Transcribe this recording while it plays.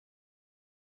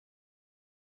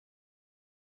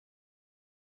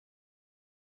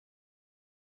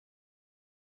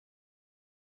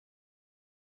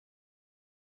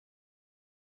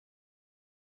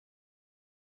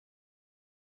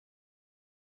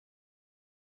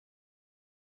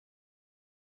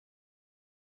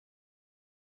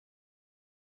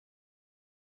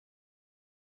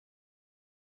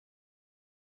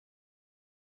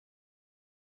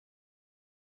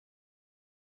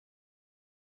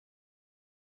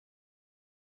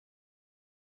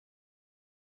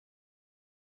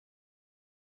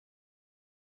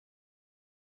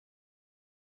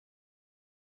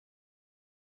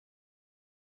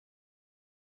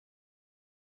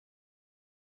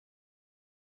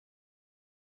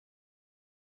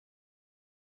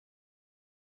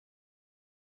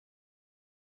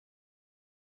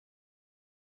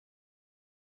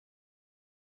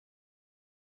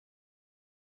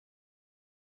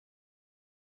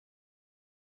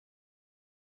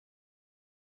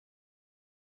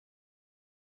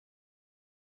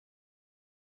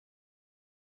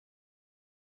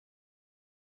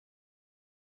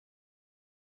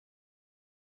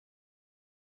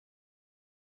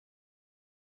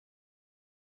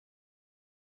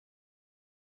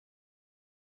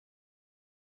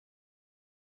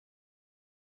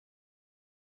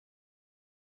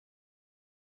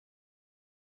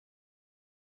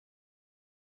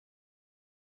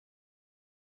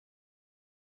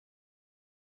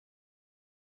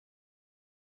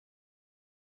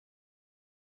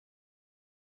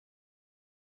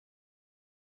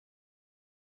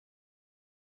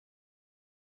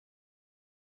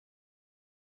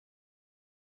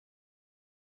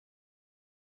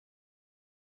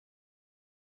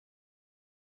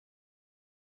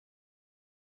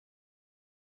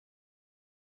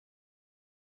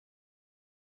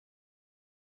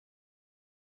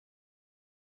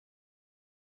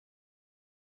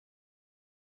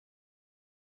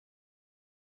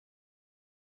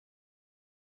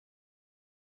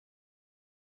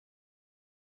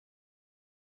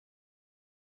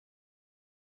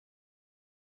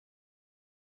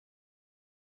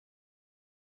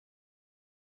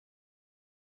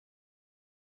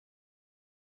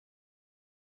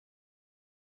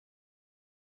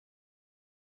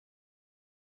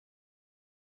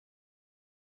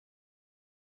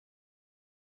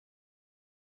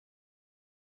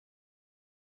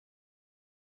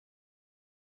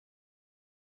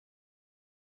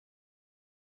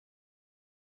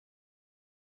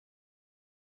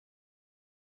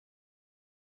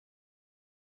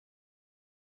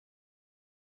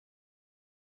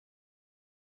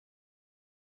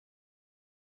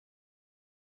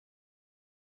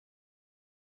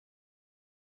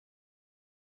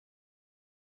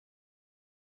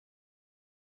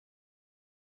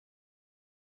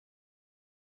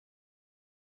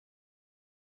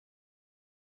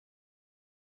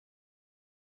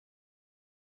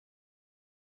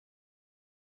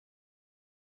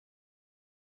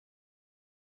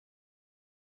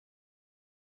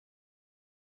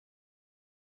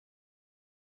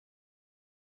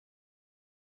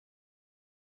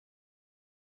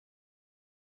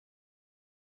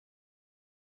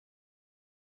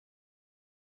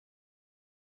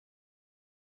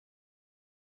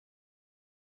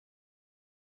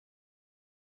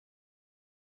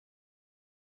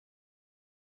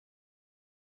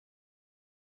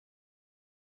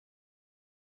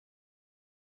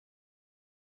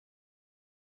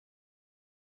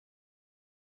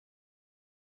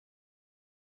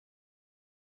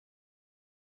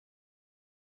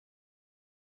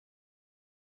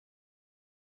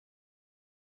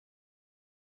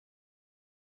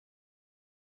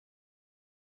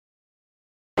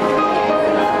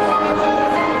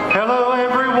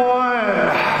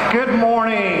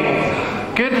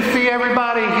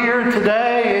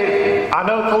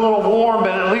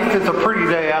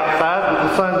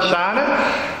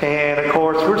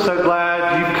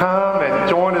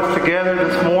together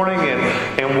this morning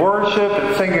in worship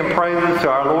and singing praises to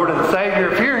our Lord and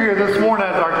Savior. If you're here this morning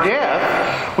as our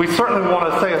guest, we certainly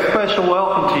want to say a special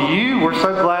welcome to you. We're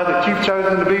so glad that you've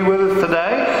chosen to be with us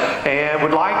today, and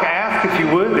would like to ask if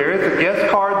you would, there is a guest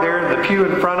card there in the pew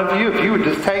in front of you. If you would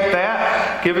just take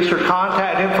that, give us your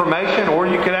contact information, or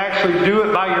you could actually do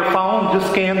it by your phone.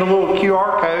 Just scan the little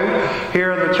QR code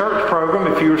here in the church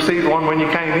program if you received one when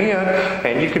you came in,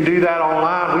 and you can do that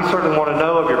online. We certainly want to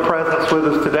know of your presence with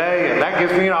us today, and that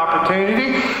gives me an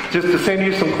opportunity just to send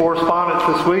you some correspondence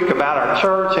this week about our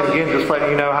church, and again, just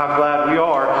letting you know how glad we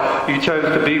are you chose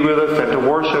to be with us and to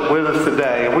worship with us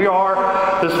today. And we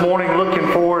are this morning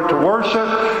looking forward to worship,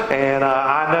 and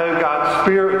I know God's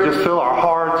Spirit just fill our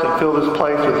hearts and fill this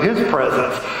place with His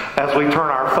presence as we turn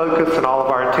our focus and all of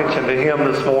our attention to Him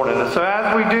this morning. And so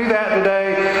as we do that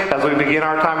today, as we begin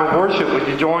our time of worship, would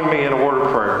you join me in a word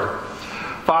of prayer?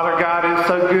 Father God, it's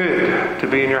so good to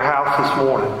be in your house this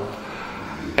morning.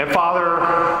 And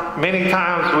Father, many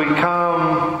times we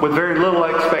come with very little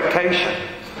expectation.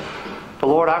 But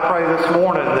Lord, I pray this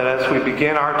morning that as we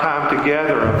begin our time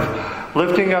together of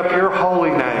lifting up your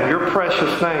holy name, your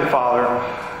precious name, Father,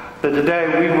 that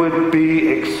today we would be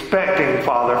expecting,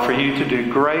 Father, for you to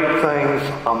do great things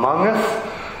among us.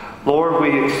 Lord,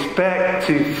 we expect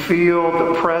to feel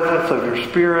the presence of your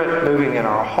Spirit moving in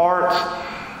our hearts,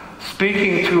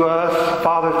 speaking to us,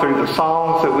 Father, through the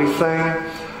songs that we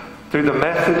sing, through the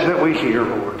message that we hear,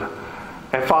 Lord.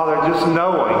 And Father, just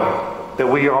knowing that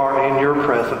we are in your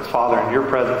presence, Father, and your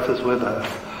presence is with us.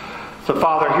 So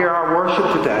Father, hear our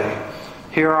worship today.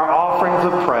 Hear our offerings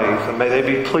of praise, and may they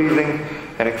be pleasing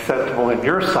and acceptable in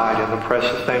your sight. In the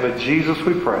precious name of Jesus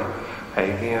we pray.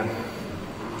 Amen.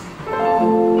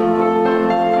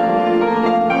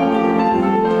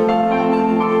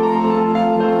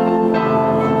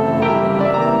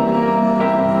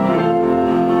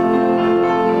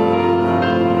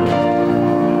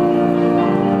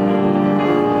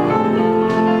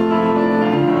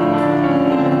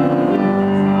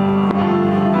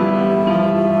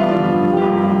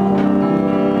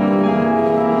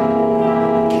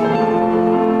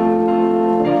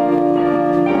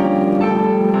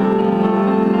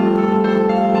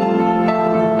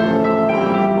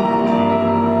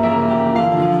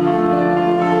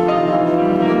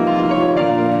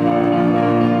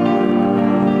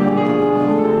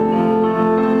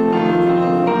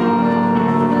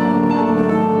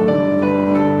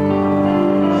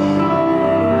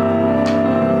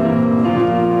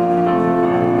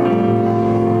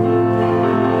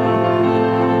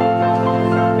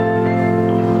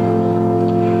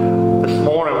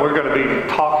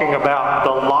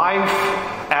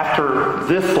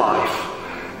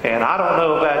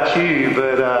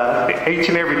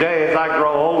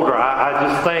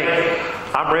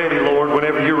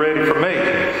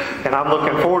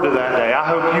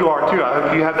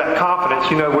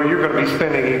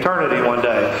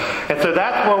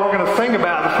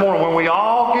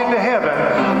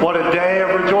 What a day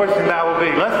of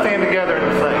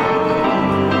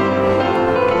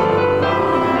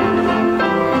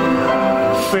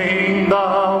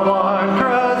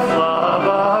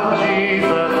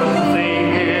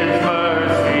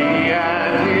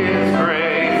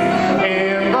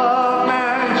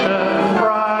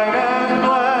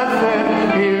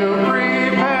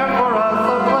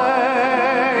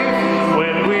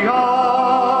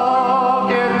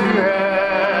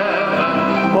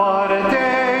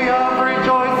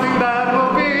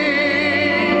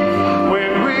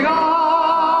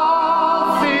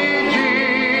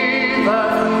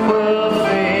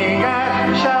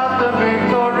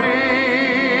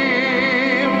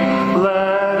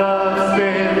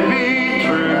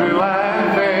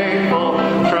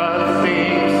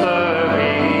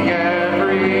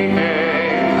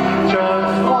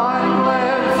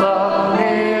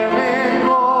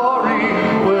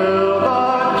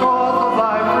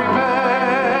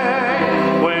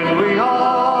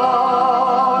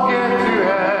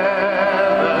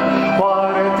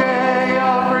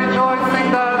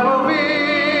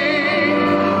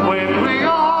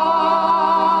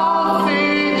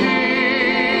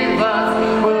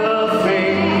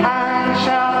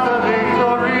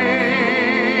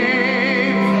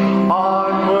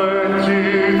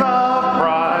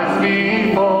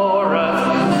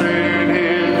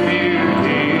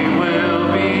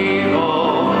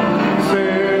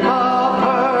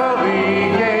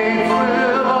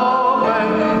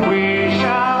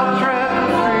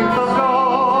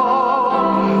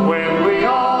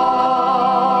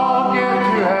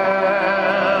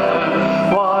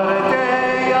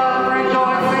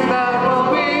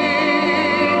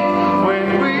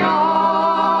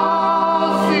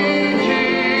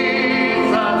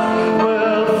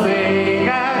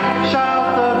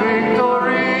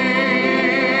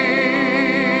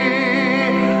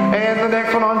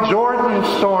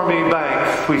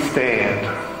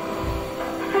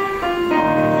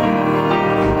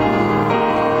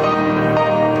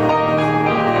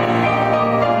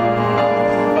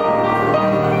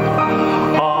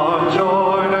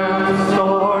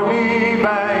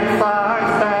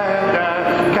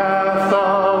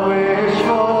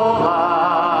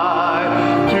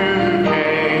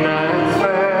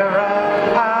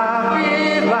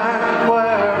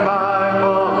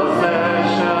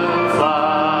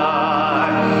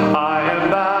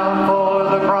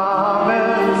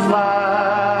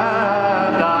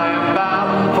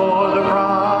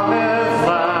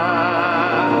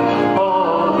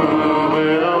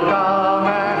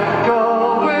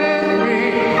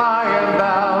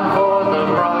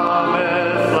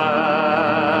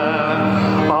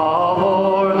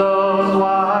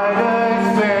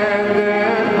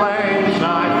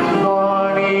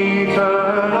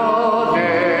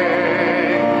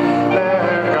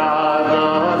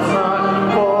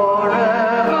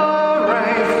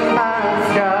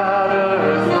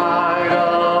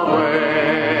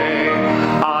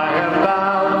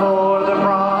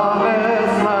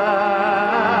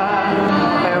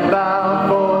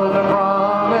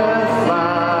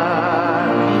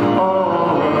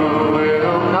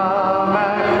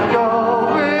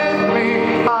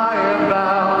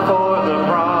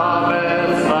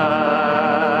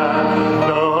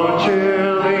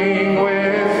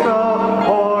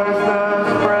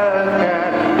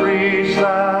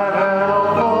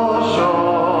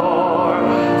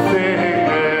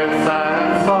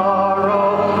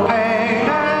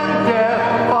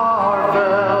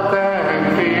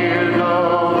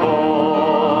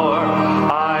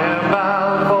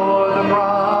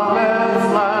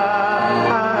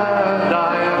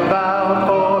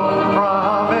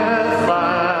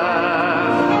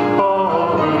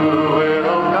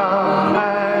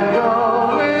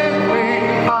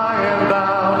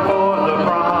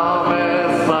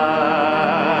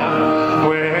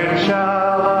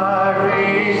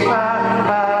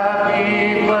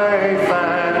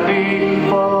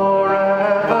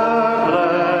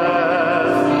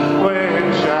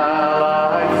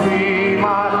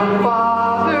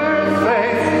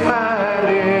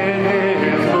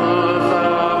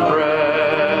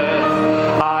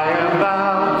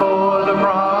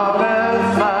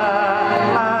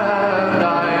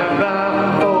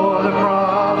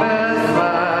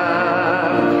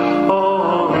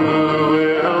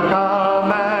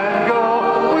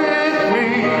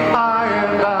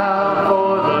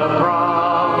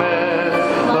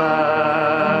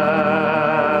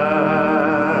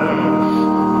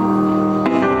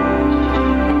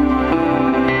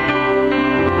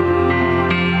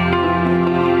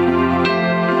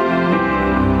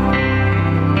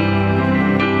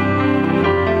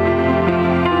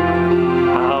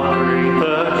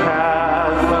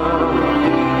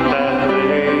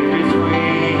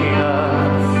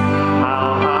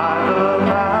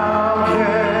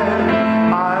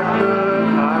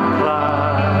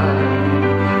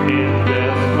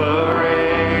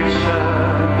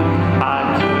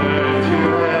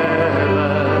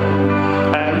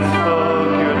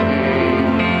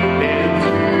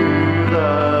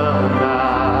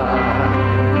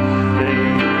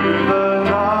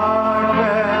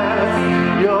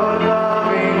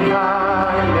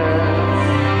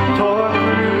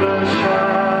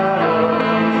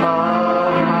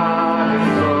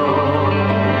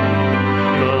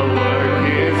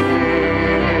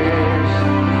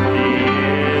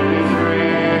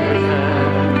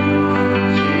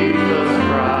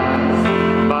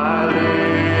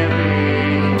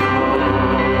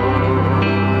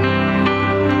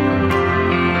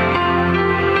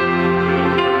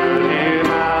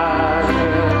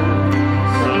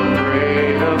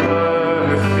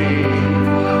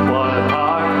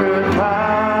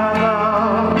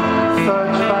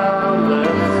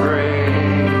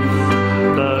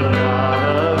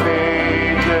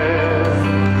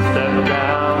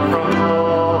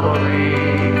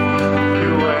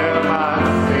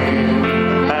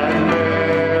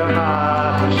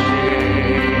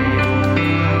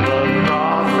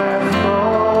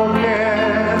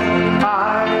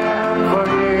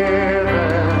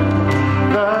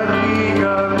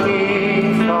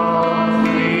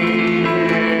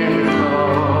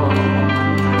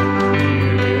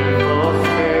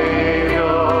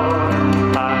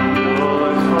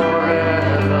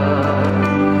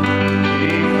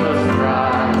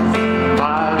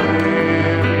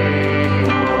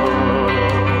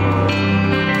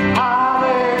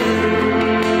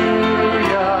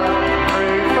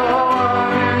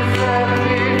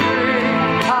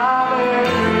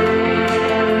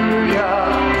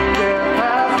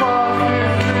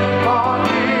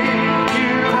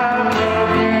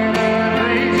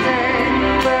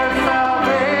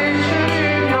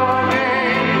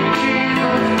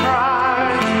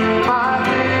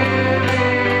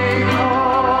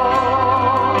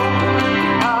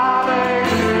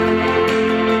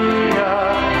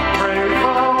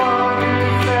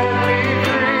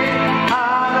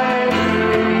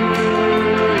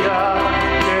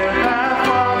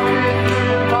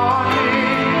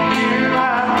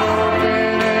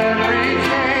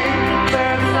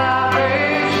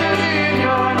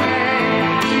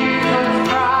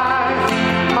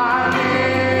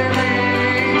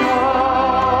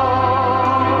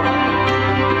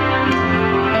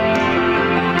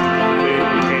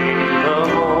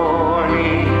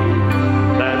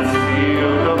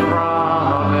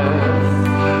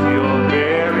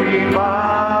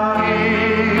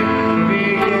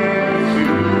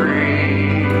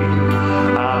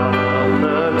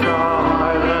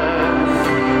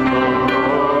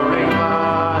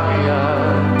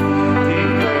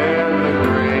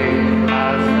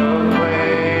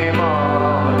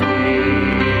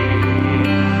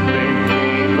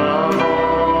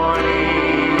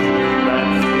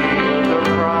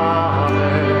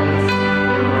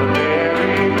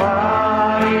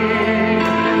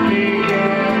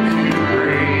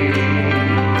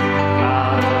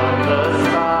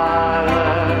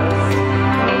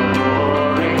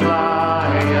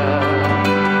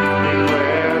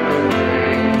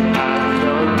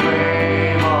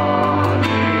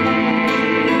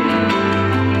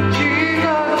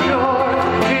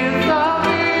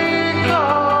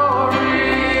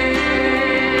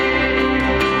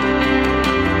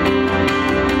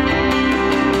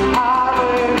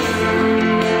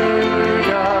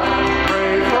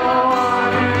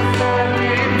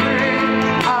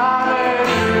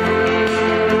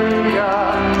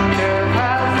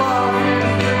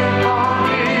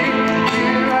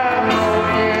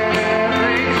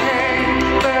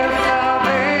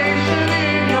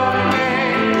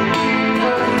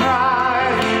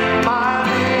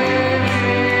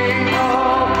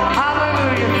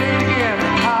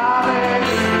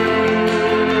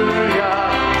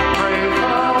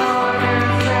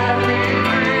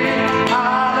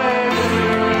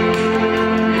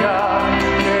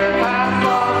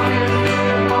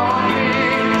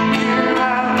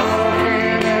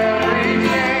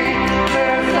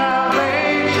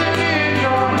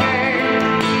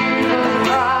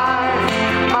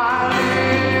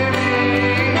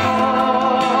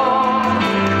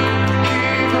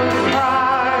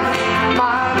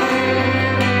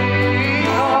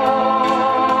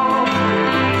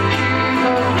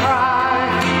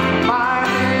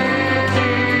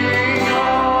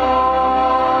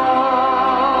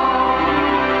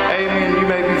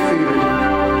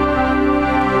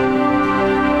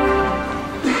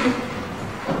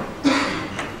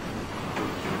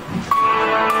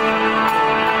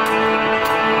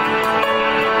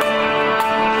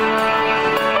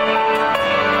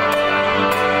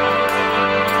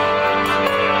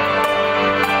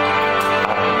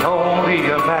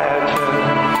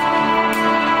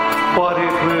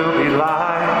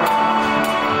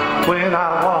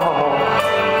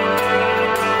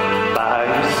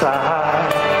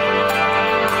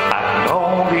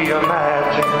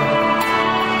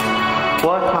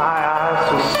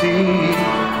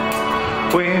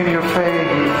when your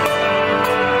face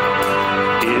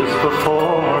is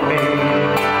before me.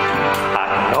 I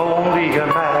can only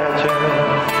imagine.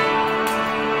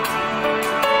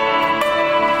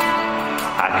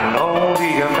 I can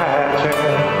only imagine.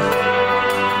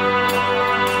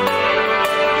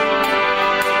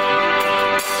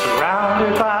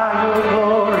 Surrounded by your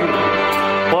glory,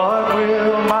 what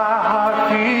will my heart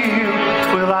feel?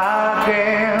 Will I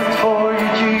dance for you,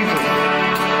 Jesus?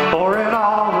 Or in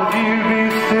all of you be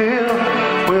still?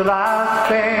 Will I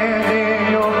stand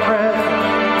in your presence?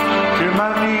 To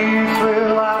my knees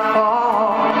will I fall?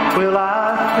 Will I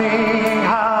sing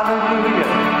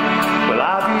hallelujah? Will I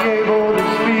be able to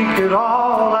speak at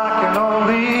all? I can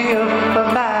only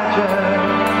imagine.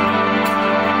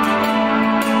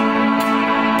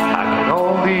 I can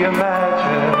only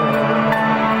imagine.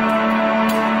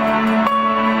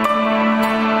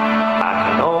 I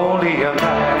can only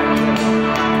imagine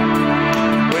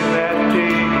when that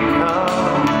day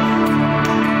comes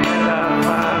and I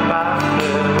find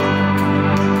myself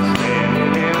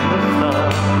standing in the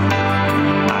sun.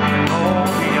 I can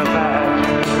only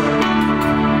imagine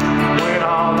when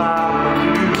all I will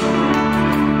do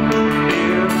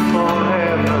is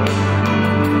forever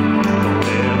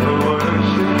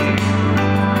worship you.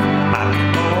 I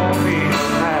can only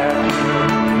imagine.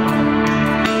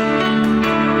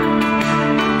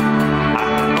 I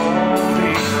can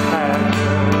only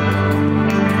imagine.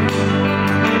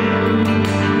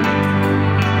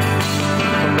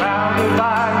 Surrounded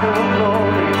by your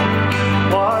glory,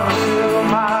 what will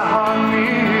my heart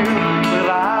feel? Will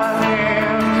I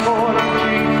dance for you,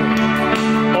 Jesus?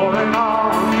 Or in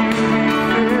all of you be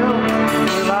still?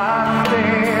 Will I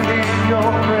stand in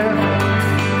your presence?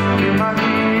 To my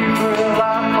knees will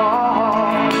I fall?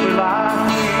 Will I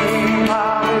sing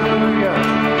hallelujah?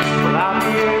 Will I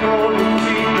be able to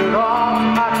speak at all?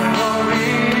 I can only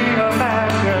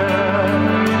imagine.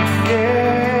 Yeah,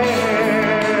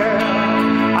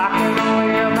 I can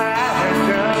only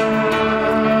imagine.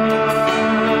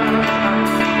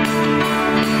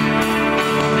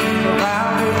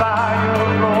 Surrounded by your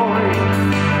glory,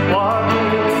 what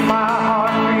will my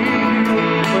heart feel?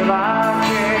 Will I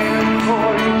dance for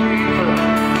you, Jesus?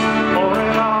 Or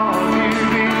in all of you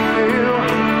be still?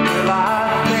 Will I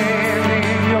stand in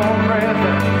your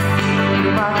presence? To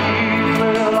my knees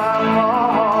will I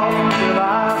fall? Will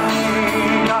I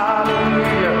sing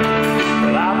hallelujah?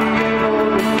 Will I be able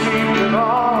to speak at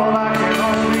all? I can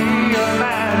only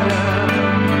imagine.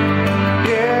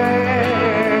 Yeah,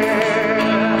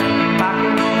 I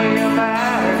can only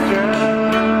imagine.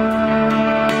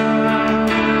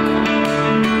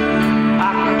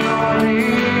 I can only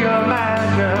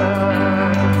imagine.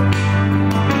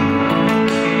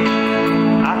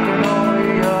 I can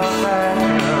only imagine. I can only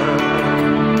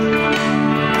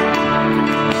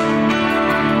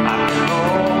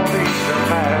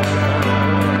imagine.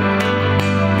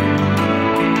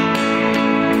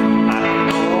 I can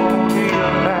only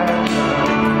imagine.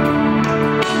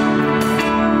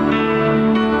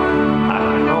 I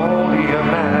can only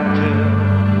imagine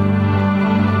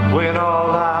when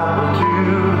all I will do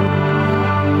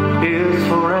is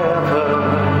forever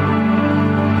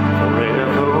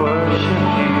worship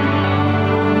you.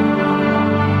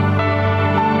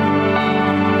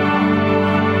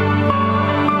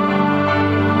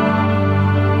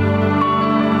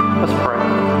 Let's pray.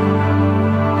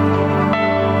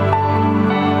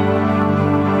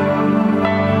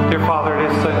 Dear Father, it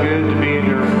is so good to be in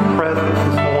your presence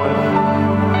this morning.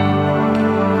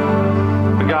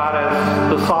 But God, as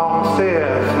the song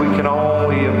says, we can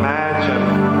only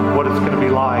imagine what it's going to be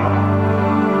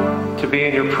like to be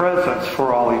in your presence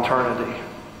for all eternity.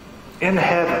 In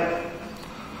heaven.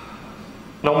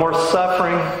 No more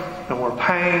suffering, no more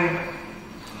pain,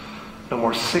 no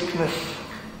more sickness.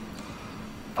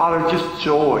 Father, just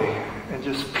joy and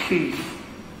just peace.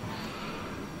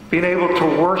 Being able to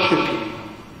worship you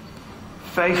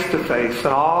face to face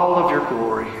in all of your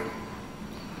glory.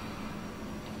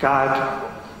 God,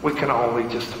 we can only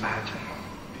just imagine.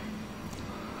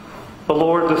 But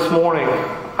Lord, this morning,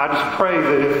 I just pray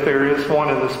that if there is one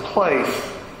in this place,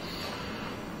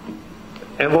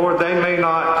 and Lord, they may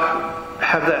not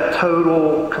have that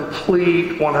total,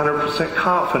 complete, 100%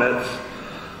 confidence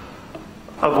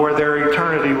of where their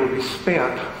eternity will be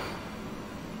spent.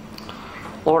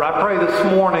 Lord, I pray this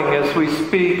morning as we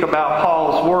speak about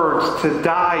Paul's words, to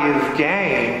die is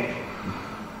gain,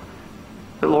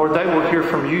 that Lord, they will hear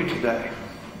from you today.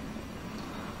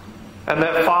 And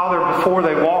that, Father, before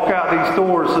they walk out these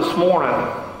doors this morning,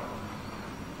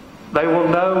 they will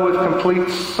know with complete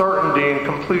certainty and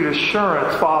complete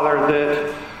assurance, Father,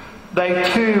 that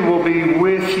they too will be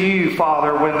with you,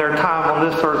 Father, when their time on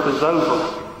this earth is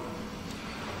over.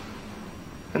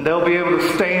 And they'll be able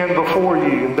to stand before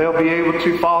you, and they'll be able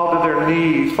to fall to their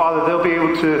knees. Father, they'll be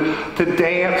able to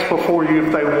dance before you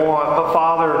if they want. But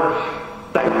Father,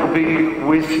 they will be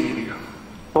with you.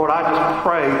 Lord, I just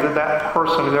pray that that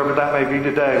person, whoever that may be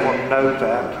today, will know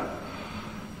that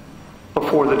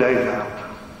before the day's out.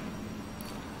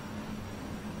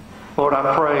 Lord,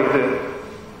 I pray that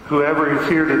whoever is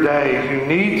here today who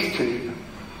needs to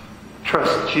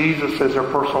trust Jesus as their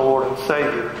personal Lord and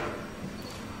Savior,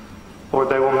 Lord,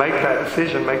 they will make that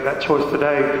decision, make that choice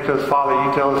today, because, Father,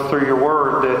 you tell us through your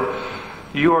word that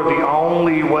you are the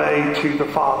only way to the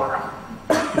Father.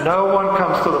 No one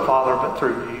comes to the Father but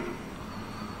through you.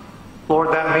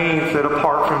 Lord, that means that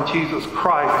apart from Jesus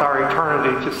Christ, our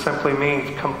eternity just simply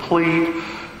means complete,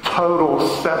 total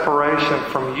separation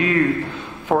from you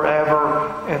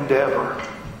forever and ever.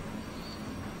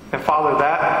 And Father,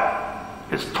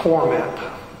 that is torment.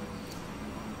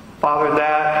 Father,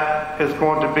 that is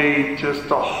going to be just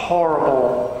a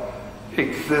horrible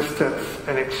existence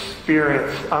and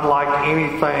experience unlike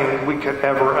anything we could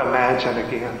ever imagine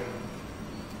again.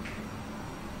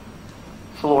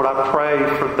 So Lord, I pray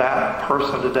for that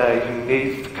person today who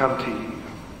needs to come to you,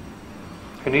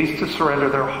 who needs to surrender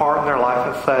their heart and their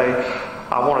life and say,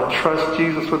 I want to trust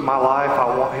Jesus with my life.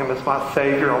 I want him as my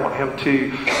Savior. I want him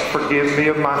to forgive me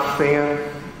of my sin.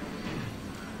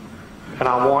 And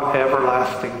I want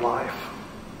everlasting life.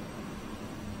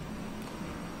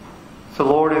 So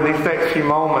Lord, in these next few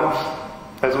moments,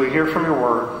 as we hear from your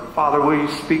word, Father, will you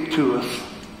speak to us?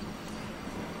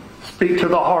 Speak to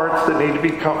the hearts that need to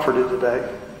be comforted today.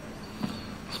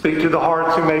 Speak to the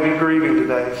hearts who may be grieving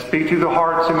today. Speak to the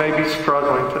hearts who may be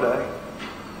struggling today.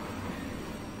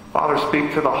 Father,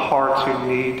 speak to the hearts who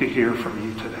need to hear from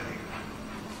you today.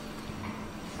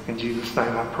 In Jesus'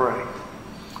 name I pray.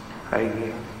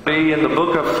 Amen. Be in the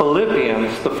book of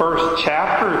Philippians, the first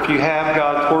chapter. If you have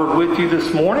God's word with you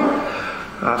this morning,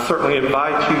 I certainly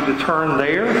invite you to turn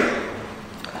there.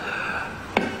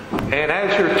 And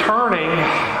as you're turning,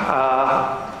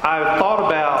 I've thought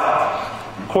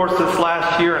about, of course, this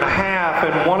last year and a half,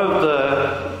 and one of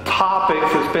the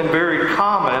topics that's been very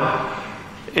common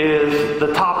is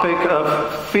the topic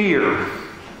of fear.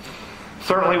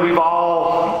 Certainly we've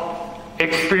all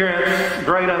experienced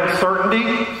great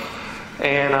uncertainty,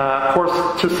 and of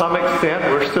course to some extent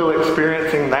we're still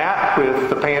experiencing that with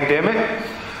the pandemic.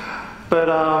 But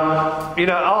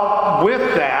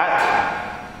with that,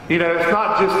 it's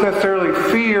not just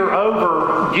necessarily fear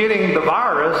over getting the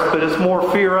virus, but it's more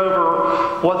fear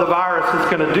over what the virus is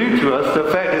going to do to us, the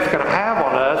effect it's going to have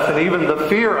on us, and even the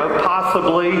fear of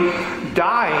possibly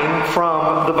dying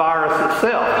from the virus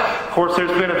itself. Of course,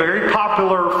 there's been a very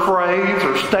popular phrase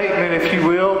or statement, if you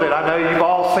will, that I know you've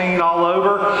all seen all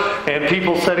over, and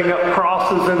people setting up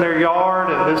crosses in their yard,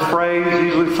 and this phrase,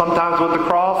 usually sometimes with the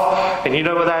cross, and you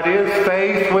know what that is?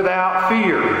 Faith without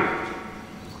fear.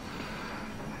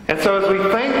 And so as we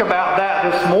think about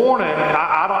that this morning,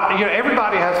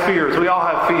 everybody has fears. We all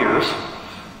have fears.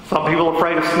 Some people are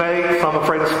afraid of snakes, some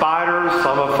afraid of spiders,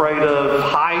 some afraid of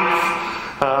heights.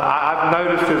 I've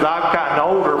noticed as I've gotten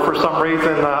older, for some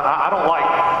reason, I don't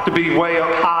like to be way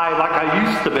up high like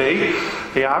I used to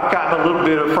be. Yeah, I've gotten a little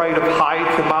bit afraid of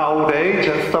heights in my old age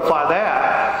and stuff like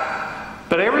that.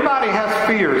 But everybody has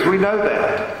fears. We know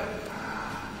that.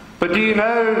 But do you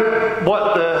know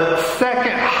what the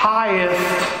second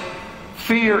highest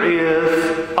fear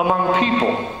is among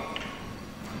people?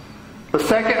 The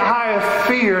second highest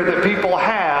fear that people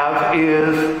have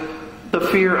is the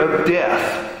fear of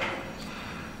death.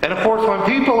 And of course, when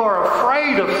people are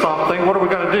afraid of something, what are we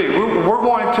going to do? We're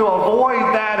going to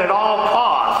avoid that at all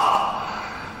costs.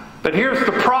 But here's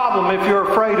the problem: if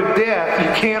you're afraid of death, you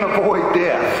can't avoid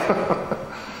death.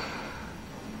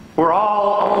 We're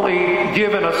all only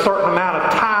given a certain amount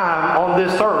of time on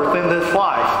this earth, in this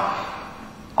life.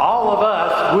 All of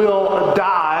us will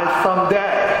die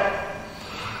someday.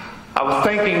 I was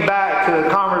thinking back to the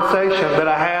conversation that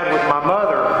I had with my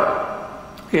mother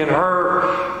in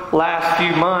her last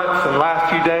few months and last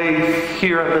few days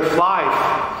here in this life.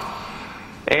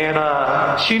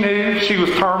 And she knew she was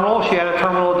terminal. She had a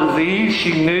terminal disease.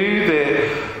 She knew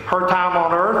that her time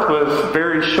on earth was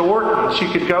very short, and she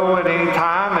could go at any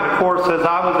time. And of course, as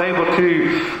I was able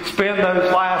to spend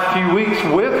those last few weeks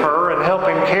with her and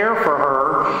helping care for her,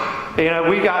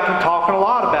 we got to talking a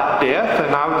lot about death.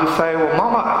 And I would just say, well,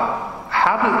 Mama,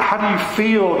 how do you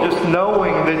feel just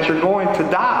knowing that you're going to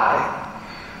die?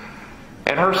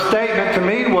 And her statement to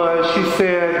me was, she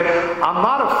said, I'm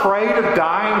not afraid of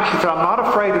dying. She said, I'm not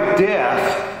afraid of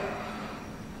death.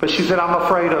 But she said, I'm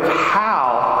afraid of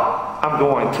how I'm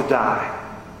going to die.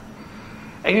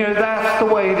 And that's the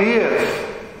way it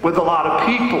is with a lot of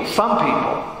people, some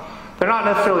people. They're not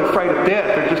necessarily afraid of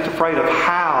death, they're just afraid of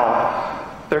how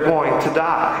they're going to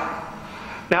die.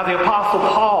 Now the Apostle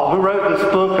Paul, who wrote this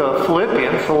book of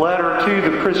Philippians, a letter to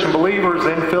the Christian believers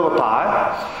in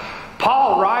Philippi,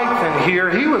 Paul writes in here,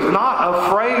 he was not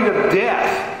afraid of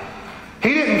death.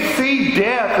 He didn't see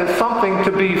death as something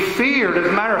to be feared. As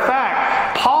a matter of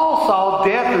fact, Paul saw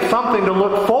death as something to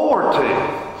look forward to.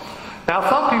 Now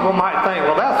some people might think,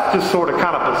 well, that's just sort of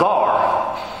kind of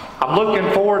bizarre. I'm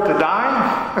looking forward to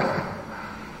dying.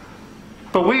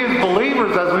 But we as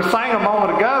believers, as we sang a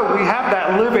moment ago, we have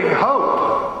that living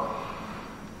hope.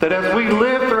 That as we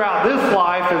live throughout this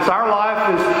life, as our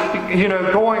life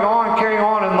is, going on, carrying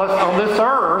on on this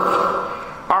earth,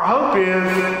 our hope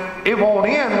is it won't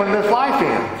end when this life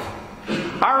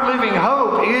ends. Our living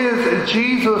hope is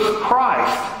Jesus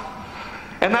Christ.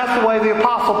 And that's the way the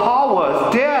Apostle Paul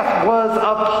was. Death was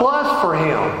a plus for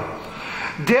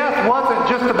him. Death wasn't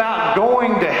just about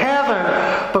going to heaven,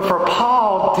 but for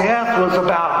Paul, death was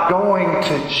about going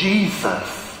to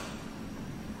Jesus.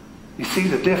 You see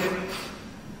the difference?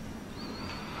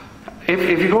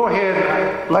 If you go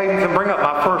ahead, ladies, and bring up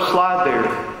my first slide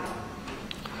there.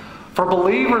 For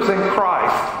believers in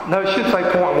Christ, no, it should say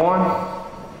point 1.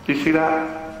 Do you see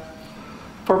that?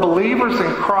 For believers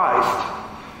in Christ,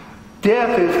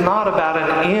 death is not about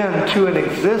an end to an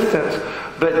existence,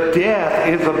 but death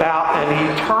is about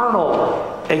an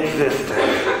eternal existence.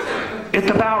 It's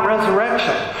about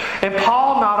resurrection. And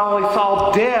Paul not only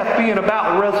saw death being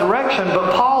about resurrection,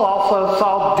 but Paul also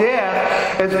saw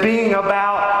death as being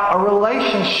about a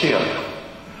relationship.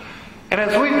 And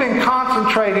as we've been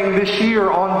concentrating this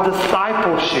year on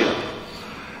discipleship,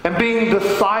 and being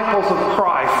disciples of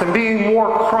Christ, and being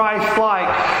more Christ-like,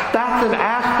 that's an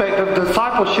aspect of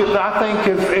discipleship that I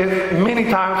think is many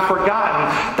times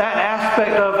forgotten. That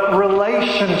aspect of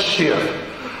relationship.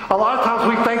 A lot of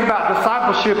times we think about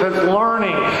discipleship as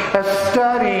learning, as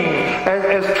studying,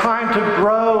 as trying to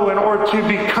grow in order to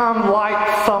become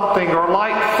like something or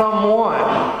like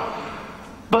someone.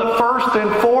 But first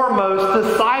and foremost,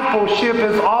 discipleship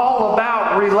is all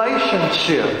about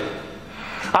relationship.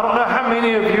 I don't know how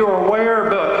many of you are aware,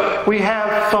 but we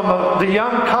have some of the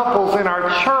young couples in our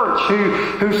church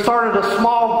who started a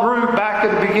small group back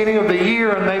at the beginning of the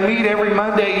year, and they meet every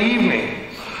Monday evening.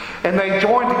 And they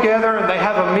join together and they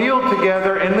have a meal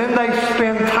together, and then they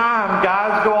spend time.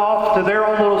 Guys go off to their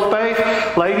own little space,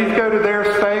 ladies go to their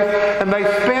space, and they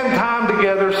spend time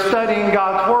together studying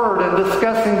God's Word and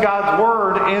discussing God's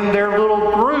Word in their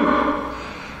little group.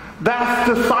 That's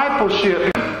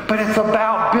discipleship. But it's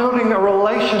about building a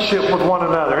relationship with one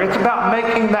another. It's about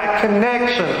making that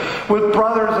connection with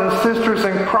brothers and sisters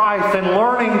in Christ and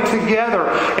learning together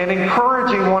and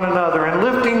encouraging one another and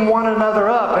lifting one another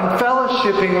up and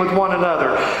fellowshipping with one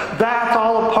another. That's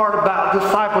all a part about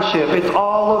discipleship. It's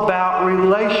all about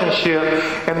relationship,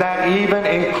 and that even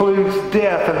includes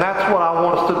death. And that's what I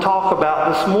want us to talk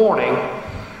about this morning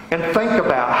and think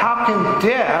about. How can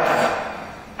death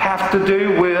have to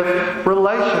do with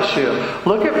relationship?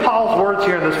 Look at Paul's words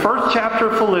here in this first chapter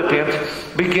of Philippians,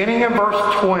 beginning in verse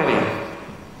 20.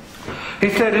 He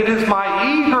said, "It is my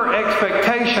eager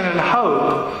expectation and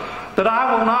hope that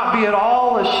I will not be at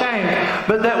all ashamed,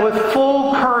 but that with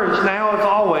full courage now as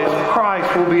always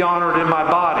Christ will be honored in my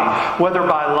body, whether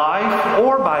by life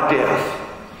or by death.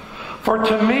 For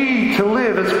to me to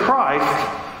live is Christ,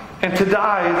 and to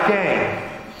die is gain.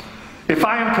 If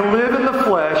I am to live in the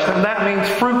flesh, then that means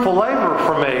fruitful labor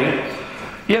for me.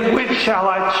 Yet which shall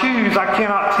I choose, I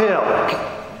cannot tell.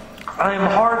 I am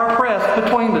hard pressed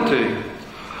between the two.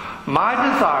 My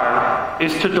desire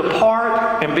is to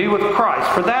depart and be with Christ,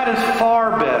 for that is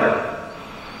far better.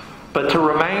 But to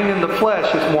remain in the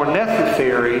flesh is more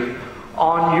necessary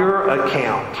on your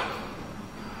account."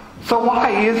 So why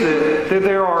is it that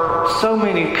there are so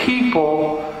many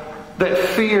people that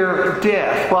fear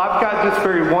death? Well, I've got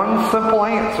just one simple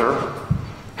answer.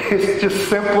 It's just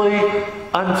simply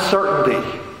uncertainty.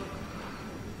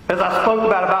 As I spoke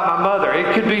about my mother,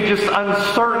 it could be just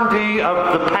uncertainty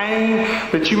of the pain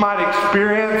that you might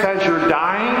experience as you're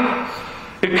dying.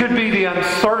 It could be the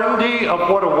uncertainty of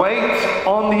what awaits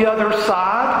on the other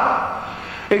side.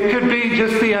 It could be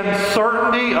just the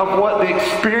uncertainty of what the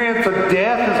experience of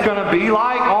death is going to be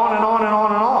like, on and on and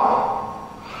on and on.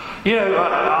 You know,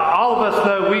 all of us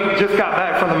know we just got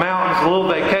back from the mountains, a little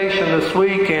vacation this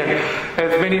week, and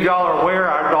as many of y'all are aware,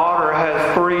 our daughter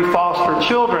has 3 foster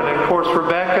children, and of course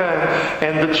Rebecca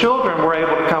and the children were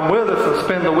able to come with us and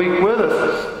spend the week with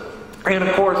us. And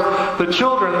of course, the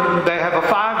children, they have a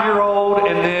 5-year-old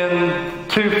and then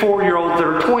 2 4-year-olds that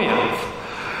are twins.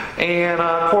 And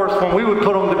of course, when we would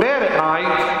put them to bed at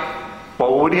night,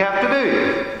 what would he have to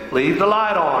do? Leave the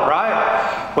light on,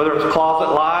 right? Whether it's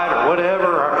closet light or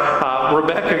whatever.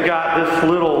 Rebecca got this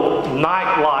little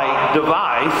night light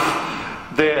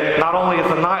device that not only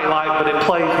is a night light, but it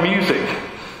plays music.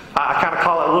 I kind of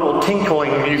call it little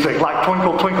tinkling music, like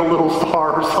Twinkle, Twinkle, Little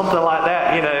Star, or something like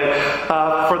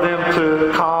that, for them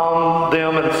to calm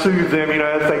them and soothe them,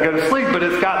 as they go to sleep. But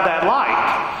it's got that light.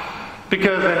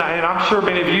 Because, and I'm sure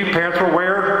many of you parents were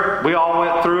aware, we all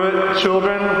went through it.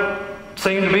 Children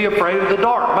seem to be afraid of the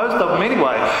dark, most of them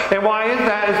anyway. And why is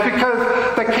that? It's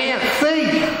because they can't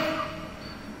see.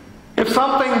 If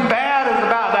something bad is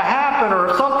about to happen,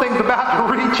 or if something's about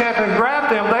to reach out and grab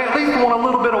them, they at least want a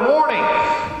little bit of warning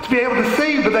to be able to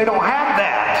see, but they don't have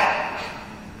that.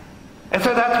 And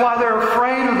so that's why they're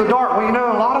afraid of the dark. Well, in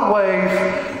a lot of ways,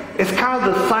 it's kind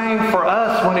of the same for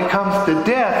us when it comes to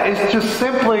death. It's just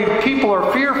simply people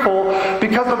are fearful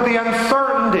because of the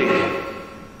uncertainty.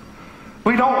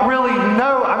 We don't really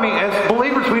know. As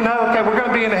believers, we know, okay, we're going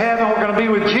to be in heaven, we're going to be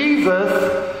with Jesus,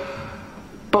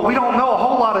 but we don't know a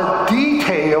whole lot of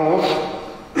details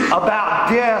about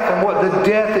death and what the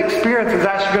death experience is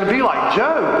actually going to be like.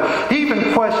 Job, he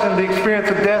even questioned the experience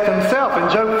of death himself. In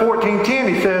Job 14:10,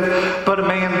 he says, "But a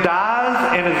man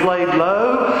dies and is laid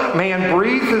low. Man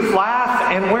breathes his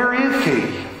last, and where is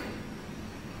he?"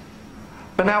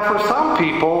 But now for some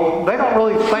people, they don't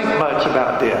really think much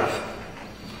about death.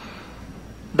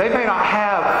 They may not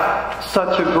have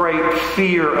such a great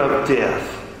fear of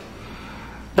death.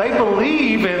 They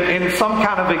believe in some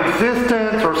kind of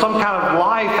existence or some kind of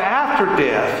life after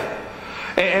death.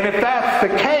 And if that's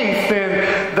the case,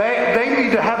 then they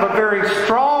need to have a very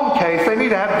strong case. They need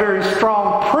to have very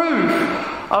strong proof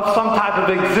of some type of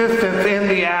existence in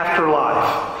the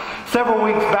afterlife. Several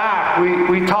weeks back,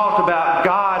 we talked about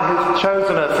God has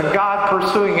chosen us and God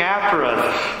pursuing after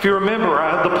us. If you remember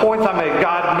the points I made,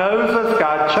 God knows us,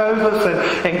 God chose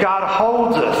us, and God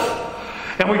holds us.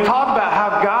 And we talked about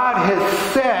how God has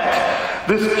set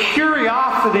this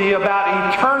curiosity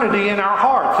about eternity in our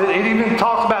hearts. It even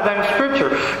talks about that in Scripture.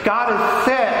 God has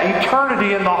set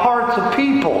eternity in the hearts of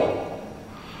people.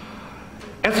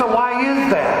 And so why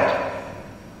is that?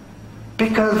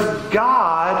 Because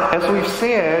God, as we've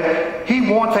said, He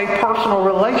wants a personal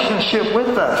relationship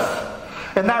with us.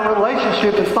 And that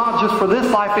relationship is not just for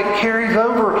this life, it carries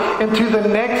over into the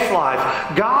next life.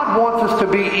 God wants us to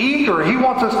be eager. He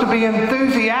wants us to be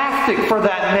enthusiastic for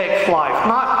that next life,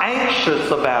 not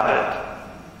anxious about it.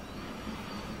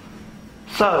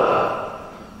 So,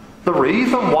 the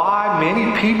reason why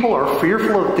many people are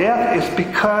fearful of death is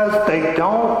because they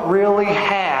don't really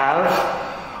have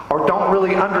or don't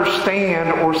really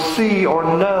understand or see or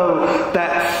know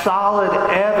that solid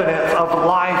evidence of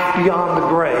life beyond the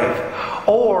grave.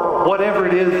 Or whatever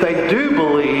it is they do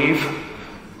believe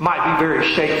might be very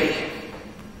shaky.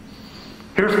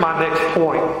 Here's my next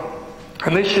point.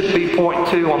 And this should be point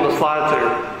 2 on the slides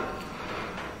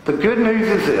there. The good news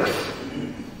is this.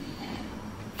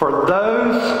 For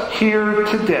those here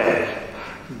today,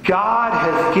 God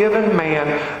has given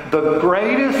man the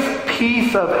greatest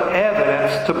piece of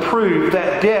evidence to prove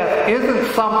that death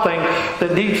isn't something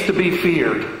that needs to be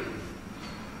feared.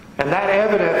 And that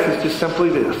evidence is just simply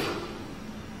this.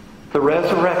 The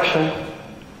resurrection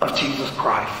of Jesus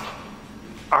Christ,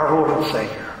 our Lord and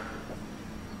Savior.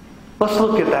 Let's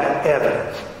look at that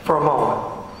evidence for a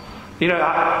moment.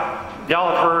 Y'all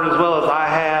have heard as well as I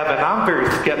have, and I'm very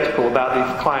skeptical about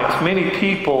these claims. Many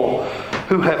people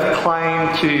who have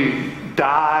claimed to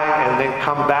die and then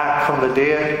come back from the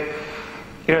dead.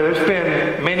 There's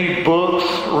been many books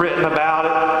written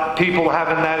about it, people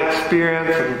having that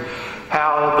experience and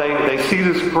how they see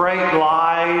this great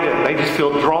light and they just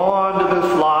feel drawn to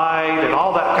this light and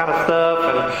all that kind of stuff.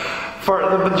 And for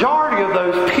the majority of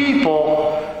those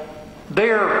people,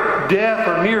 their death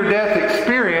or near-death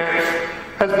experience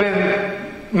has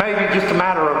been maybe just a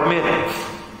matter of minutes.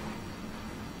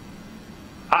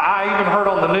 I even heard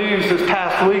on the news this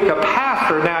past week a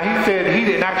pastor, now he said he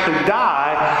didn't actually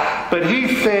die, but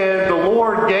he said the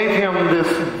Lord gave him this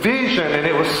vision, and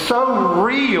it was so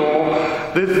real,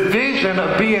 this vision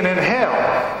of being in hell.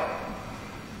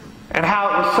 And how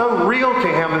it was so real to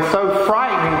him and so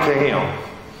frightening to him.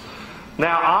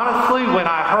 Now, honestly, when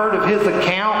I heard of his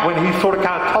account, when he sort of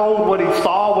kind of told what he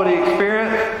saw, what he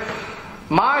experienced,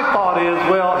 my thought is,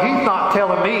 well, he's not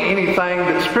telling me anything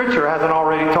that Scripture hasn't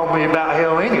already told me about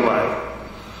hell anyway.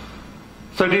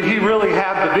 So did he really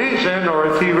have the vision,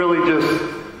 or is he really just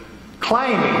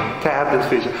claiming to have this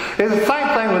vision? It's the same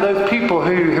thing with those people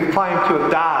who have claimed to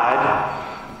have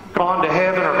died, gone to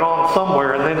heaven or gone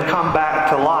somewhere, and then come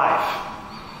back to life.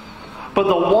 But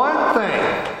the one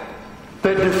thing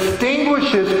that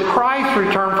distinguishes Christ's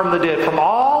return from the dead from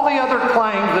all the other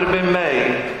claims that have been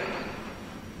made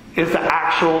is the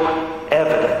actual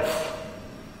evidence.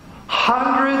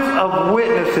 Hundreds of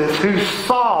witnesses who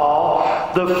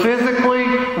saw the physically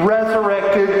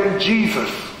resurrected Jesus.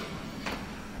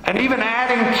 And even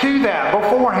adding to that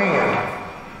beforehand,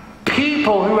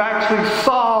 people who actually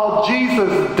saw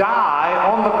Jesus die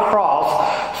on the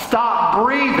cross, stop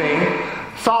breathing,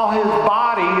 saw his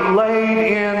body laid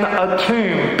in a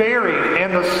tomb, buried,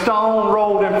 and the stone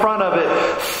rolled in front of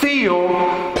it, sealed,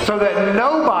 so that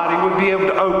nobody would be able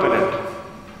to open it.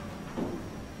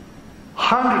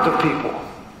 Hundreds of people.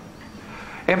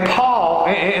 And Paul,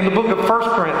 in the book of 1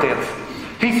 Corinthians,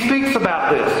 he speaks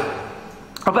about this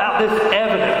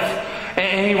evidence.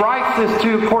 And he writes this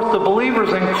to, of course, the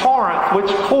believers in Corinth,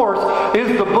 which, of course,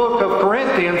 is the book of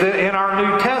Corinthians in our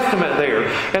New Testament there.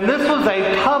 And this was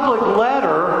a public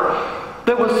letter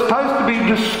that was supposed to be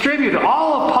distributed.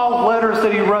 All of Paul's letters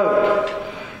that he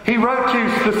wrote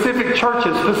to specific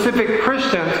churches, specific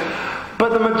Christians,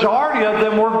 but the majority of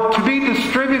them were to be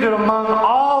distributed among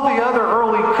all the other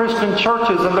early Christian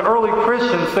churches and the early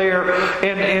Christians there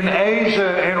in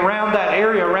Asia and around that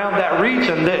area, around that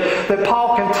region that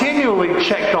Paul continually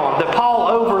checked on, that Paul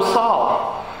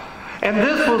oversaw. And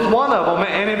this was one of them.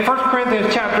 And in 1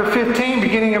 Corinthians chapter 15,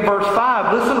 beginning in verse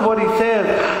 5, listen to what he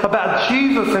says about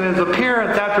Jesus and his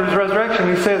appearance after his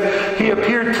resurrection. He says, he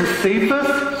appeared to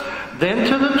Cephas, then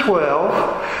to the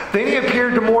 12. Then he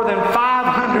appeared to more than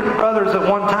 500 brothers at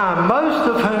one time, most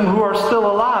of whom who are still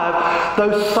alive,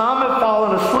 though some have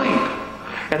fallen asleep.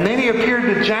 And then he appeared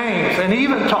to James, and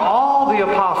even to all the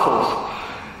apostles.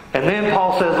 And then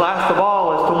Paul says, last of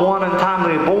all, as to one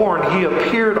untimely born, he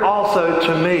appeared also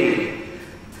to me.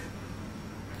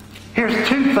 Here's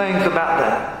two things about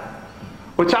that,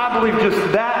 which I believe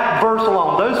just that verse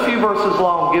alone, those few verses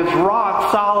alone, gives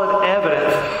rock solid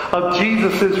evidence of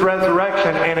Jesus'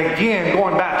 resurrection. And again,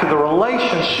 going back to the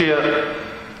relationship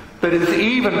that is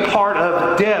even part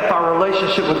of death, our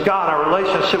relationship with God, our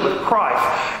relationship with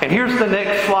Christ. And here's the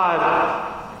next slide,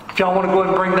 if y'all want to go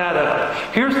ahead and bring that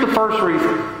up. Here's the first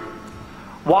reason.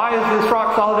 Why is this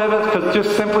rock solid evidence? Because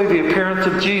just simply the appearance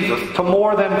of Jesus to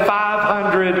more than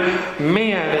 500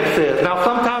 men, it says. Now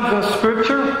sometimes in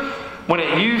Scripture, when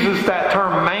it uses that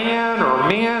term man or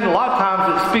men, a lot of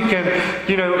times it's speaking,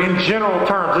 in general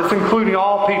terms. It's including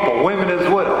all people, women as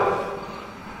well.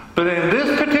 But in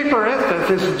this particular instance,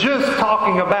 it's just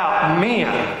talking about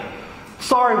men.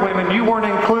 Sorry, women, you weren't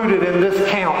included in this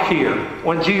count here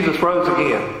when Jesus rose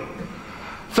again.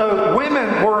 So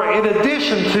women were in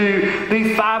addition to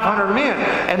these 500 men.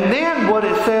 And then what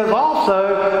it says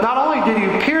also, not only did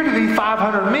he appear to these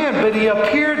 500 men, but he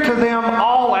appeared to them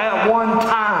all at one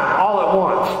time, all at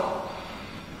once.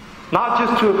 Not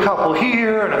just to a couple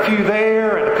here and a few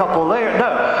there and a couple there.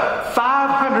 No,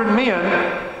 500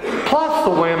 men plus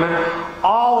the women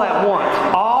all at once,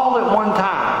 all at one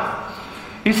time.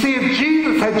 You see, if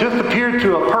Jesus had just appeared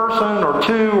to a person or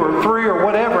two or three or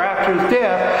whatever after his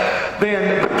death,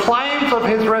 then the claims of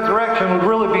his resurrection would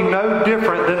really be no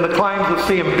different than the claims of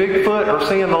seeing Bigfoot or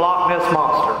seeing the Loch Ness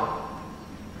Monster.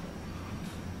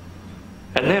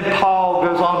 And then Paul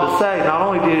goes on to say, not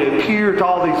only did it appear to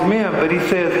all these men, but he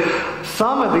says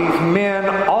some of these men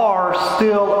are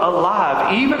still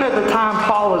alive, even at the time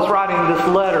Paul is writing this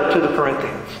letter to the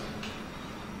Corinthians.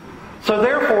 So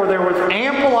therefore, there was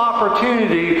ample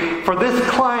opportunity for this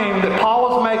claim that Paul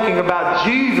was making about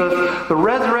Jesus, the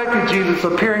resurrected Jesus,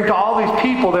 appearing to all these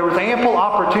people. There was ample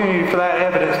opportunity for that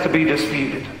evidence to be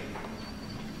disputed.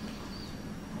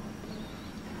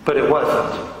 But it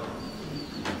wasn't.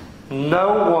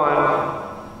 No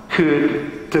one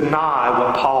could deny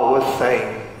what Paul was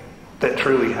saying that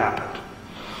truly happened.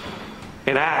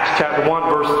 In Acts chapter 1,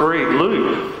 verse 3,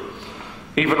 Luke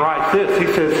even writes this.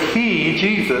 He says, he,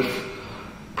 Jesus,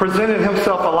 presented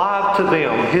himself alive to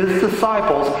them, his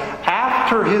disciples,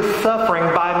 after his suffering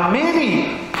by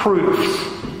many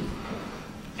proofs,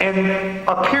 and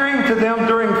appearing to them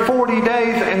during 40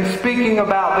 days and speaking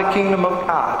about the kingdom of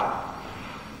God.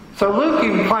 So Luke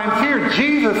even claims here,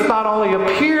 Jesus not only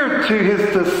appeared to his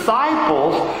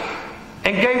disciples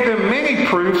and gave them many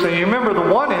proofs, and you remember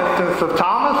the one instance of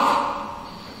Thomas,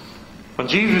 when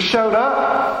Jesus showed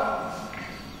up,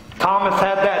 Thomas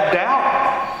had that doubt.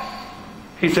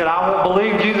 He said, I won't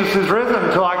believe Jesus is risen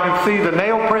until I can see the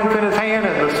nail prints in his hand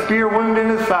and the spear wound in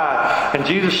his side. And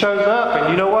Jesus shows up, and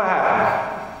you know what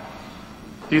happened?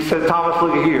 Jesus said, Thomas,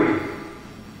 look at here.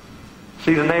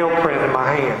 See the nail print in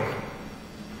my hand.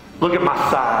 Look at my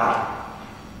side.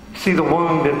 See the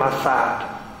wound in my side.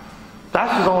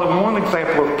 That's just only one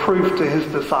example of proof to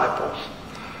his disciples.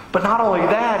 But not only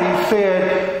that, he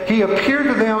said he appeared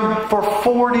to them for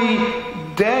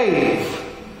 40 days.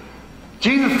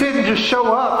 Jesus didn't just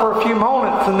show up for a few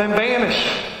moments and then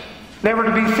vanish, never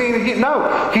to be seen again.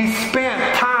 No, he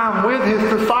spent time with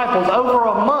his disciples over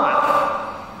a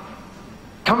month,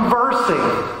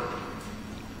 conversing,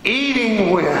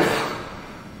 eating with,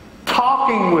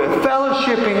 talking with,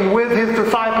 fellowshipping with his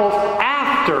disciples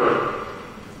after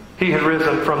he had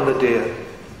risen from the dead.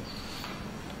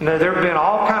 Now, there have been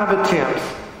all kinds of attempts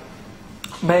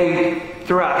made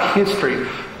throughout history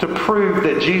to prove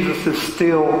that Jesus is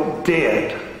still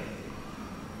dead.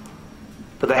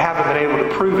 But they haven't been able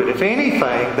to prove it. If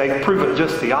anything, they've proven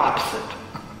just the opposite.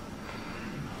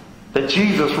 That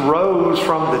Jesus rose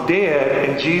from the dead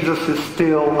and Jesus is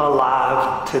still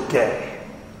alive today.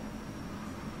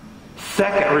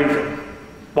 Second reason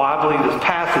why I believe this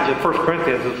passage in 1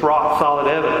 Corinthians is rock solid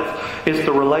evidence is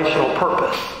the relational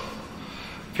purpose.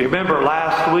 If you remember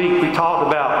last week, we talked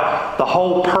about the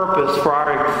whole purpose for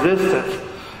our existence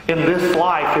in this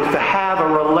life is to have a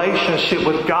relationship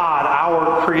with God,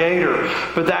 our Creator.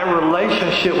 But that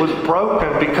relationship was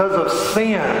broken because of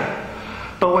sin.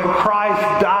 But when Christ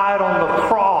died on the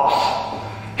cross,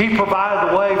 He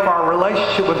provided the way for our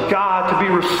relationship with God to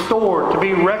be restored, to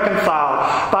be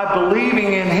reconciled by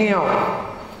believing in Him.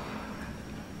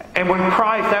 And when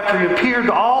Christ, after He appeared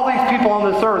to all these people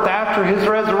on this earth, after His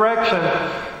resurrection,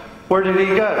 where did He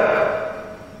go?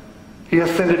 He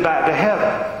ascended back to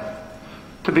heaven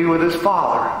to be with His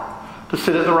Father, to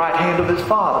sit at the right hand of His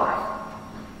Father.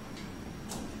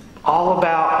 All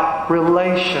about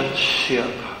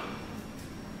relationship.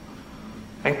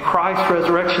 And Christ's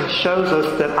resurrection shows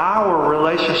us that our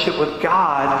relationship with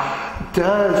God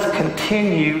does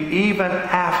continue even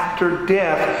after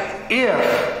death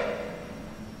if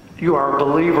you are a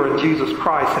believer in Jesus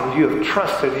Christ and you have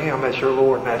trusted Him as your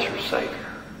Lord and as your Savior.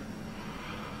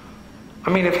 I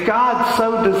mean, if God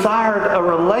so desired a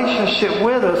relationship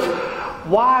with us,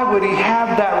 why would He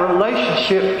have that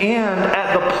relationship end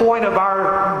at the point of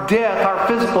our death, our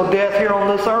physical death here on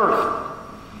this earth?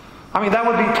 I mean, that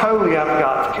would be totally out of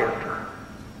God's character.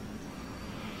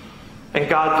 And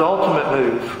God's ultimate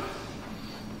move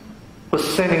was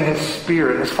sending His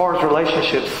Spirit. As far as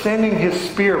relationships, sending His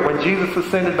Spirit. When Jesus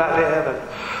ascended back to heaven,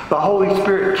 the Holy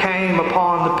Spirit came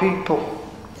upon the people.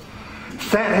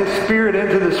 Sent His Spirit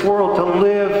into this world to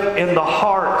live in the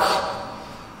hearts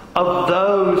of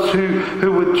those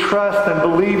who would trust and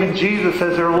believe in Jesus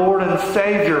as their Lord and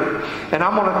Savior. And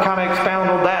I'm going to kind of expound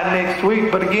on that next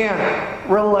week. But again,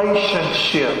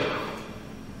 relationship.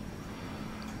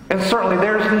 And certainly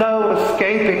there's no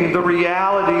escaping the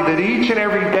reality that each and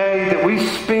every day that we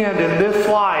spend in this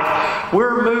life,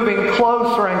 we're moving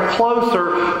closer and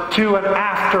closer to an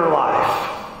afterlife.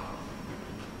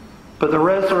 But the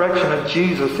resurrection of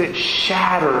Jesus, it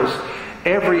shatters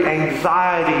every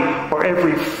anxiety or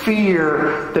every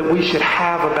fear that we should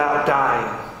have about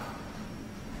dying.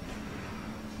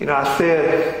 You know, I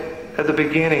said at the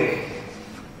beginning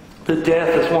that death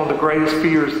is one of the greatest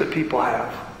fears that people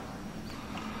have.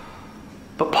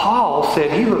 But Paul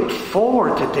said he looked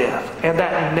forward to death and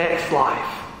that next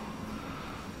life.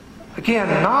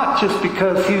 Again, not just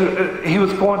because he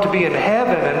was going to be in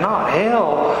heaven and not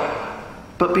hell,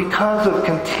 but because of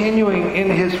continuing in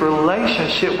his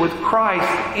relationship with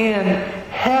Christ in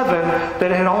heaven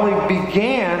that had only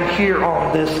began here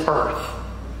on this earth.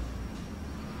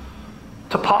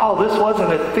 To Paul, this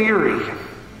wasn't a theory.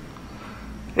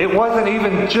 It wasn't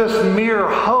even just mere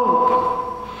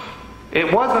hope.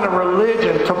 It wasn't a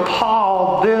religion. To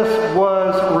Paul, this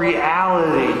was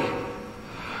reality.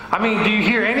 I mean, do you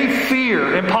hear any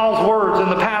fear in Paul's words in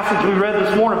the passage we read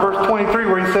this morning, verse 23,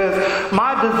 where he says,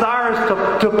 "My desire is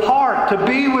to depart, to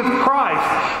be with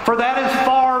Christ, for that is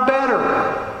far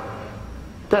better."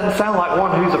 Doesn't sound like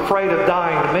one who's afraid of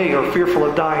dying to me or fearful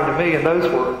of dying to me in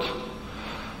those words.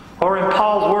 Or in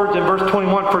Paul's words in verse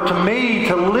 21, "For to me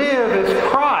to live is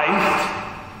Christ,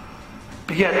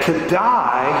 but yet to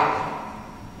die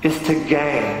is to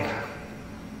gain."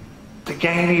 To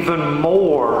gain even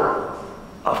more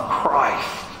of Christ.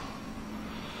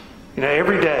 You know,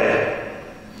 every day,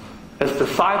 as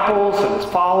disciples and as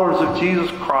followers of Jesus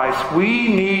Christ, we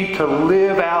need to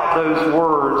live out those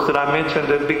words that I mentioned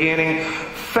at the beginning.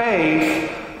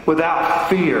 Faith without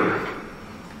fear.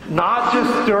 Not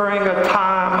just during a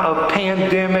time of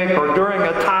pandemic or during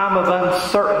a time of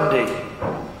uncertainty.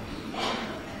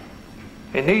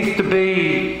 It needs to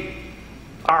be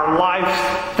our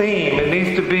life's theme. It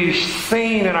needs to be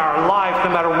seen in our life,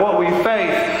 no matter what we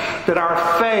face, that our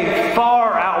faith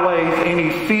far outweighs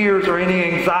any fears or any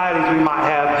anxieties we might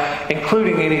have,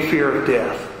 including any fear of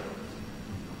death.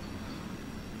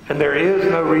 And there is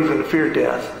no reason to fear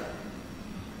death.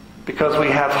 Because we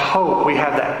have hope. We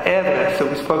have that evidence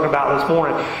that we spoke about this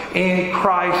morning in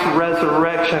Christ's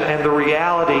resurrection and the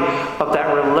reality of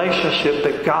that relationship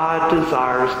that God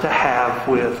desires to have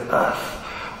with us.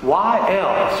 Why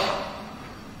else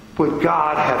would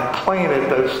God have planted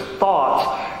those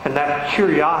thoughts and that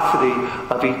curiosity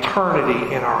of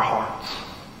eternity in our hearts?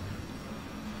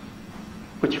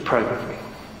 Would you pray with me?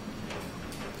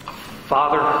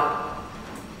 Father,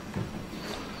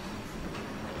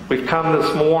 we've come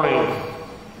this morning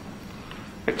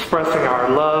expressing our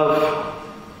love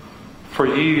for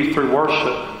you through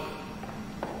worship.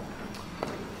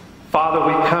 Father,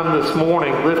 we come this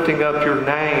morning lifting up your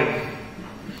name,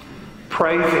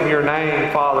 praising your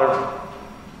name, Father,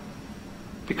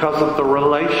 because of the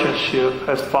relationship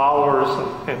as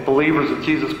followers and believers of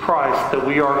Jesus Christ that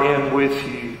we are in with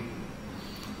you.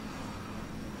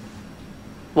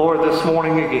 Lord, this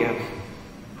morning again,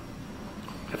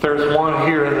 if there's one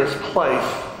here in this place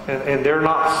and they're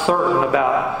not certain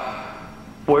about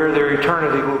where their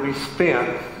eternity will be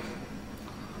spent,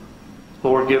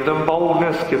 Lord, give them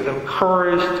boldness, give them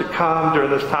courage to come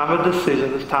during this time of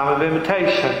decision, this time of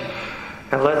invitation,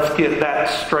 and let's get that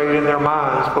straight in their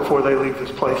minds before they leave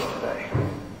this place today.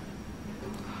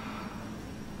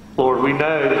 Lord, we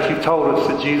know that you told us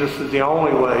that Jesus is the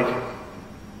only way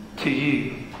to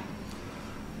you.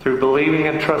 Through believing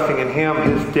and trusting in Him,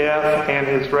 His death and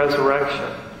His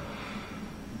resurrection,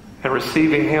 and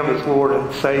receiving Him as Lord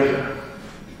and Savior.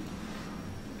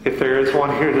 If there is one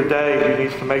here today who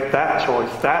needs to make that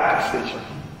choice, that decision,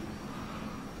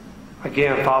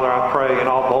 again, Father, I pray in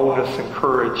all boldness and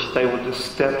courage they will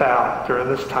just step out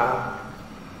during this time,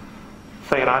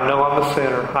 saying, I know I'm a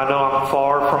sinner. I know I'm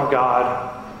far from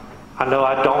God. I know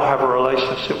I don't have a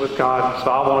relationship with God,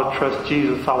 so I want to trust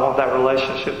Jesus. I want that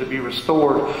relationship to be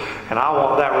restored, and I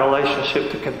want that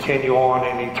relationship to continue on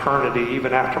in eternity,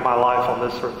 even after my life on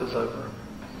this earth is over.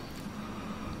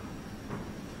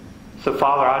 So,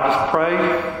 Father, I just pray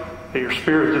that your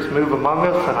Spirit just move among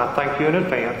us, and I thank you in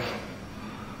advance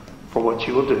for what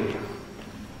you will do.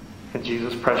 In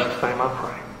Jesus' precious name I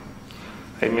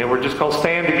pray. Amen. We're just going to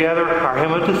stand together. Our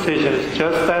hymn of decision is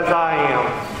Just As I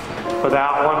Am,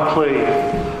 without one plea.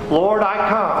 Lord, I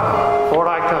come. Lord,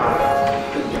 I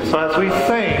come. So as we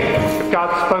sing, if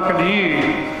God's spoken to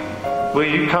you, will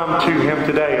you come to Him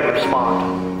today and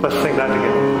respond? Let's sing that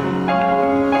together.